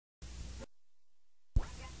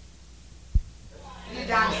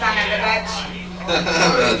dumb son of a bitch.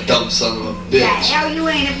 I'm a dumb son of a bitch. Yeah, hell you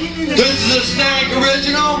ain't. If you do This is a Stank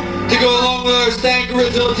original to go along with our Stank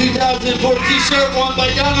original 2004 t-shirt worn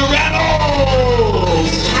by Donna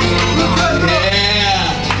Reynolds.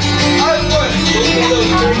 Yeah.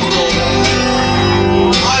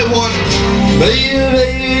 I won. Baby,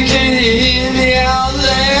 baby, can you hear me out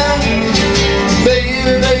there?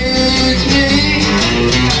 Baby, baby, it's me.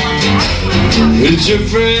 It's your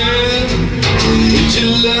friend. It's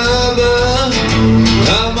your lover.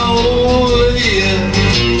 I'm over here.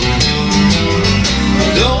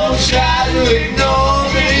 Don't try to ignore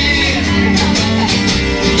me.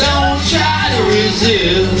 Don't try to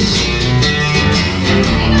resist.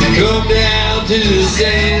 Come down to the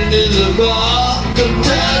sand of the bar. Come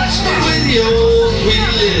touch me with your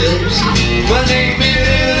sweet lips. My name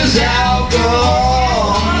is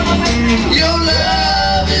alcohol. Your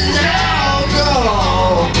love is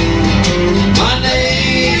alcohol. My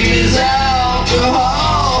name is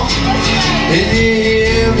alcohol. And you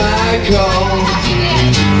hear my call.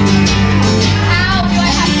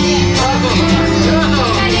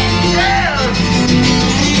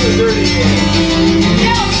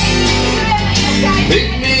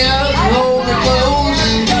 Pick me up, hold me close.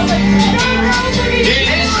 Can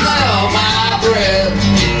you smell my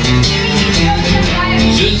breath?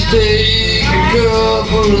 Just take a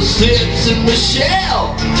couple of sips and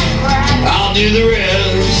Michelle, I'll do the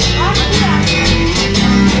rest.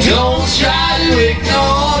 Don't try to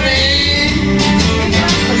ignore me.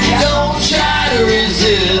 Don't try to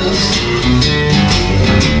resist.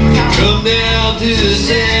 Come down to the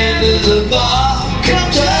sand of the bar.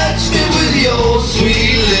 Come touch me with your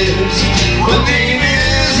sweet lips. My name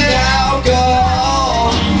is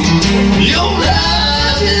alcohol. Your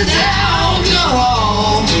love is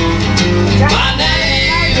alcohol. My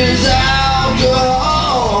name is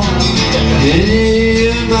alcohol. And you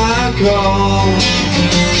hear my call.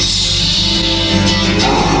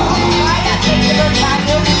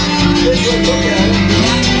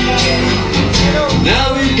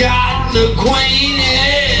 Now we've gotten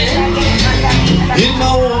acquainted. You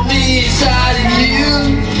know me inside of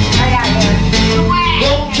you.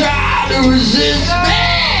 Don't try to resist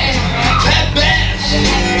me. At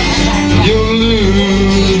best, you'll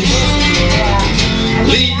lose.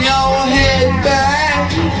 Lean your head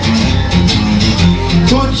back.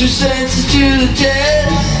 Put your senses to the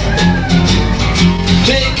test.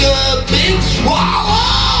 Take a big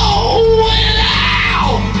swallow and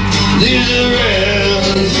out. Leave the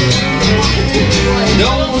rest.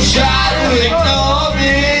 Don't try to ignore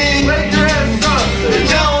me.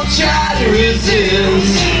 Don't try to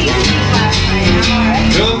resist.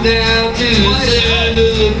 Come down to the sand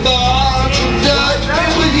of the bar. Touch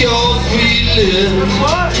me with your sweet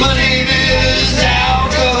lips. My name is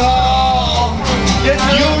alcohol.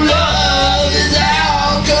 Your love is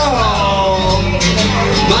alcohol.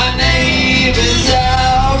 My name is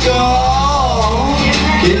alcohol.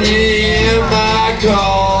 Can you hear my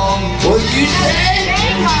call? What you say?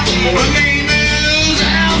 My name is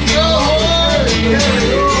alcohol.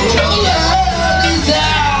 Your love is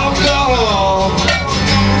alcohol.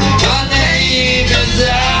 My name is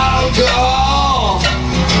alcohol.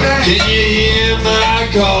 Can you hear my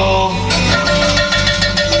call?